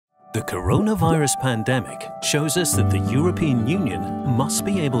The coronavirus pandemic shows us that the European Union must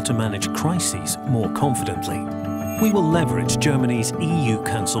be able to manage crises more confidently. We will leverage Germany's EU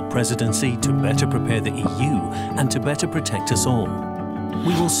Council presidency to better prepare the EU and to better protect us all.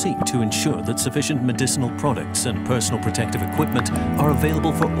 We will seek to ensure that sufficient medicinal products and personal protective equipment are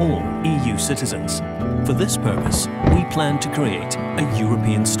available for all EU citizens. For this purpose, we plan to create a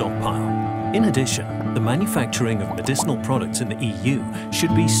European stockpile. In addition, the manufacturing of medicinal products in the EU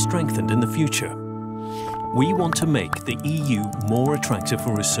should be strengthened in the future. We want to make the EU more attractive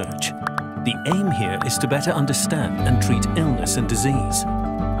for research. The aim here is to better understand and treat illness and disease.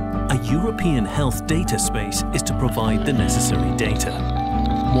 A European health data space is to provide the necessary data.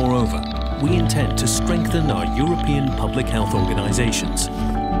 Moreover, we intend to strengthen our European public health organizations,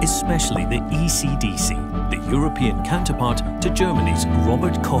 especially the ECDC, the European counterpart to Germany's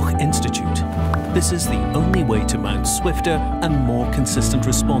Robert Koch Institute. This is the only way to mount swifter and more consistent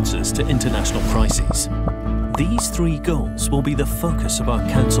responses to international crises. These three goals will be the focus of our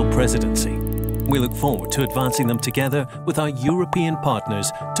Council presidency. We look forward to advancing them together with our European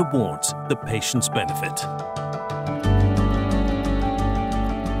partners towards the patient's benefit.